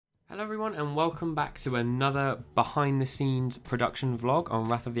Hello everyone and welcome back to another behind the scenes production vlog on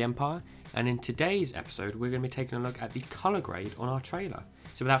Wrath of the Empire, and in today's episode we're going to be taking a look at the colour grade on our trailer.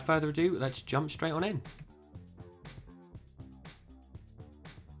 So without further ado, let's jump straight on in.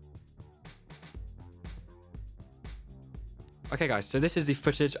 Okay guys, so this is the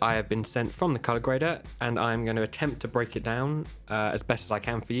footage I have been sent from the colour grader, and I'm going to attempt to break it down as best as I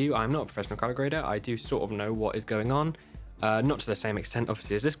can for you. I'm not a professional colour grader, I do sort of know what is going on. Not to the same extent,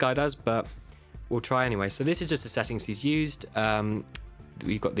 obviously, as this guy does, but we'll try anyway. So this is just the settings he's used.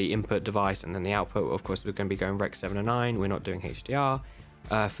 We've got the input device and then the output. Of course, we're going to be going Rec 709. We're not doing HDR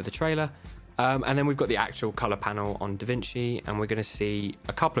for the trailer. And then we've got the actual color panel on DaVinci, and we're going to see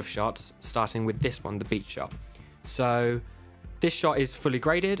a couple of shots, starting with this one, the beach shot. So this shot is fully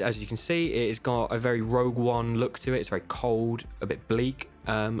graded. As you can see, it has got a very Rogue One look to it. It's very cold, a bit bleak.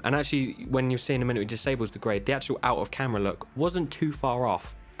 And actually, when you'll see in a minute, it disables the grade. The actual out of camera look wasn't too far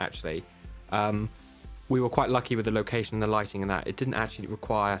off, actually. We were quite lucky with the location and the lighting and that. It didn't actually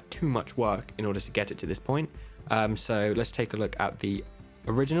require too much work in order to get it to this point. So let's take a look at the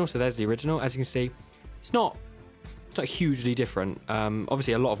original. So there's the original. As you can see, it's not hugely different.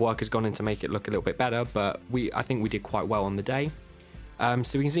 Obviously, a lot of work has gone in to make it look a little bit better, but I think we did quite well on the day.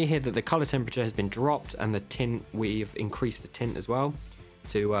 So we can see here that the color temperature has been dropped, and the tint, we've increased the tint as well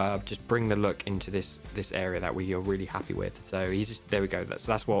to just bring the look into this area that we are really happy with. So there we go.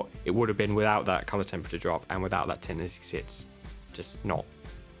 So that's what it would have been without that color temperature drop and without that tint. As you can see, it's just not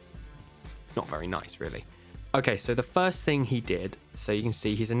very nice, really. Okay, so the first thing he did, so you can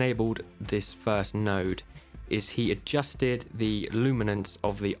see he's enabled this first node, is he adjusted the luminance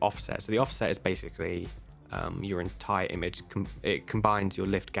of the offset. So the offset is basically your entire image. It combines your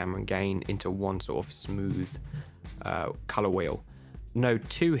lift, gamma, and gain into one sort of smooth color wheel. Node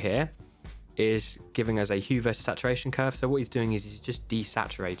 2 here is giving us a hue versus saturation curve. So what he's doing is he's just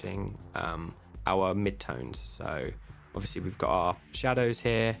desaturating our midtones. So obviously we've got our shadows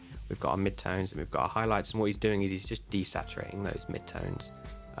here, we've got our midtones, and we've got our highlights. And what he's doing is he's just desaturating those midtones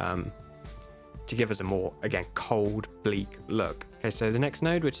to give us a more, again, cold, bleak look. Okay, so the next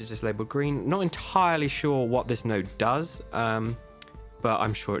node, which is just labeled green, not entirely sure what this node does, but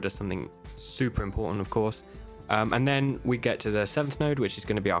I'm sure it does something super important, of course. And then we get to the 7th node, which is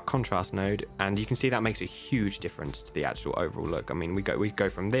going to be our contrast node, and you can see that makes a huge difference to the actual overall look. I mean, we go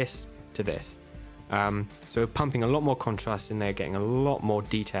from this to this. So we're pumping a lot more contrast in there, getting a lot more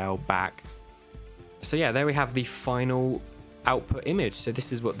detail back. So yeah, there we have the final output image. So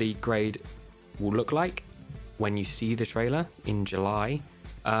this is what the grade will look like when you see the trailer in July.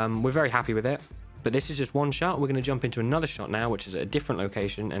 We're very happy with it, but this is just one shot. We're going to jump into another shot now, which is at a different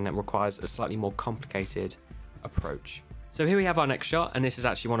location, and it requires a slightly more complicated approach. So here we have our next shot, and this is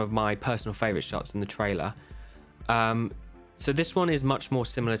actually one of my personal favorite shots in the trailer. So this one is much more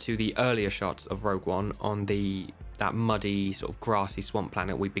similar to the earlier shots of Rogue One on that muddy sort of grassy swamp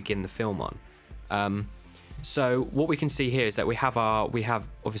planet we begin the film on. So what we can see here is that we have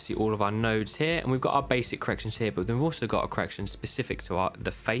obviously all of our nodes here, and we've got our basic corrections here, but then we've also got a correction specific to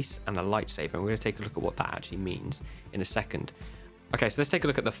the face and the lightsaber, and we're going to take a look at what that actually means in a second. Okay, so let's take a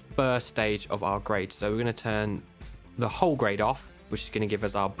look at the first stage of our grade. So we're going to turn the whole grade off, which is going to give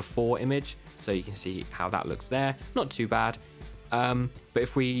us our before image, so you can see how that looks there. Not too bad, but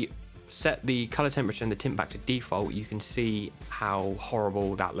if we set the color temperature and the tint back to default, you can see how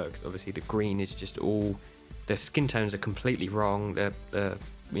horrible that looks. Obviously the green is just all, the skin tones are completely wrong. The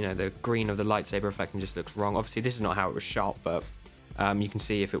green of the lightsaber reflecting just looks wrong. Obviously this is not how it was shot, but you can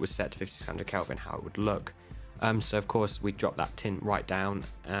see if it was set to 5600 Kelvin how it would look. So of course we drop that tint right down,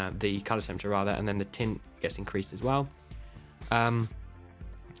 the color temperature rather, and then the tint gets increased as well. So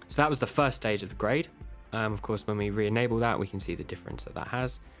that was the first stage of the grade. Of course, when we re-enable that, we can see the difference that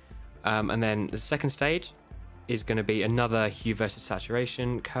has. And then the second stage is going to be another hue versus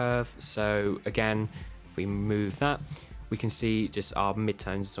saturation curve. So again, if we move that, we can see just our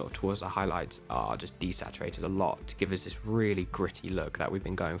midtones sort of towards the highlights are just desaturated a lot to give us this really gritty look that we've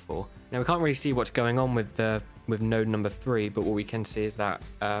been going for. Now we can't really see what's going on with node number 3, but what we can see is that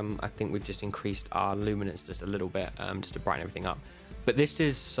I think we've just increased our luminance just a little bit, just to brighten everything up. But this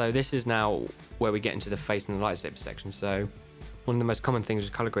is now where we get into the face and the lightsaber section. So one of the most common things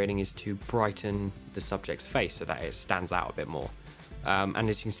with color grading is to brighten the subject's face so that it stands out a bit more. And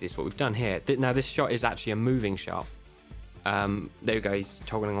as you can see, this is what we've done here. Now this shot is actually a moving shot. There we go, he's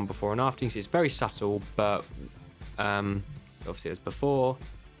toggling on before and after. You can see it's very subtle, but so obviously there's before,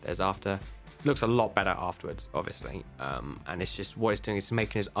 there's after. Looks a lot better afterwards, obviously, and it's just what it's doing is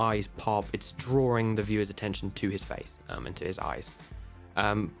making his eyes pop. It's drawing the viewer's attention to his face and to his eyes.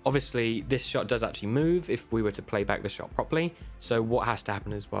 Obviously, this shot does actually move if we were to play back the shot properly. So what has to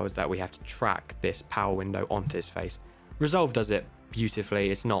happen as well is that we have to track this power window onto his face. Resolve does it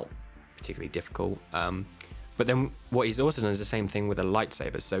beautifully. It's not particularly difficult. But then what he's also done is the same thing with a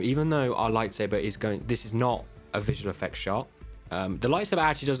lightsaber. So even though our lightsaber is going, this is not a visual effects shot. The lightsaber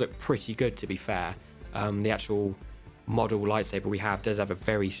actually does look pretty good, to be fair. The actual model lightsaber we have does have a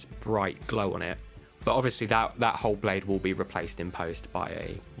very bright glow on it. But obviously that whole blade will be replaced in post by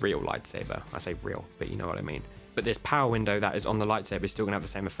a real lightsaber. I say real, but you know what I mean. But this power window that is on the lightsaber is still going to have the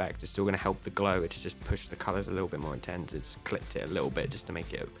same effect. It's still going to help the glow. It's just pushed the colors a little bit more intense. It's clipped it a little bit just to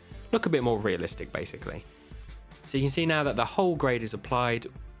make it look a bit more realistic, basically. So you can see now that the whole grade is applied,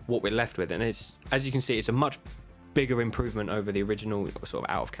 what we're left with. And it's, as you can see, it's a much bigger improvement over the original sort of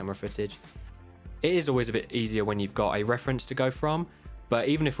out of camera footage. It is always a bit easier when you've got a reference to go from. But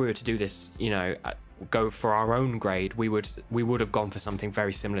even if we were to do this, you know, go for our own grade, we would have gone for something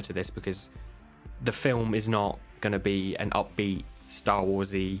very similar to this, because the film is not going to be an upbeat Star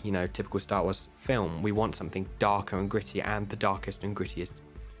Warsy, you know, typical Star Wars film. We want something darker and grittier, and the darkest and grittiest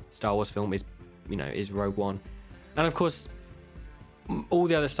Star Wars film is, you know, is Rogue One. And of course, all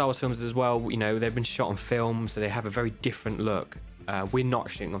the other Star Wars films as well, you know, they've been shot on film, so they have a very different look. We're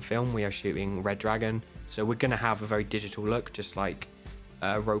not shooting on film, we are shooting Red Dragon, so we're going to have a very digital look, just like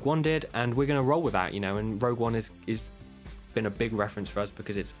Rogue One did, and we're going to roll with that, you know. And Rogue One is been a big reference for us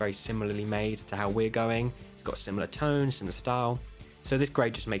because it's very similarly made to how we're going. It's got similar tones, similar style, so this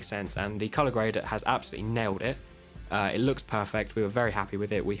grade just makes sense. And the color grade has absolutely nailed it. It looks perfect. We were very happy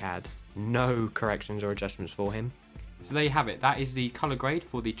with it. We had no corrections or adjustments for him. So there you have it. That is the color grade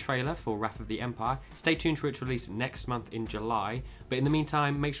for the trailer for Wrath of the Empire. Stay tuned for its release next month in July. But in the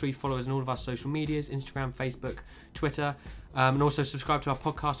meantime, make sure you follow us on all of our social medias, Instagram, Facebook, Twitter, and also subscribe to our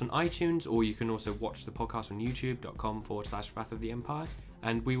podcast on iTunes, or you can also watch the podcast on youtube.com/Wrath of the Empire.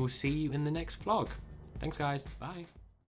 And we will see you in the next vlog. Thanks, guys. Bye.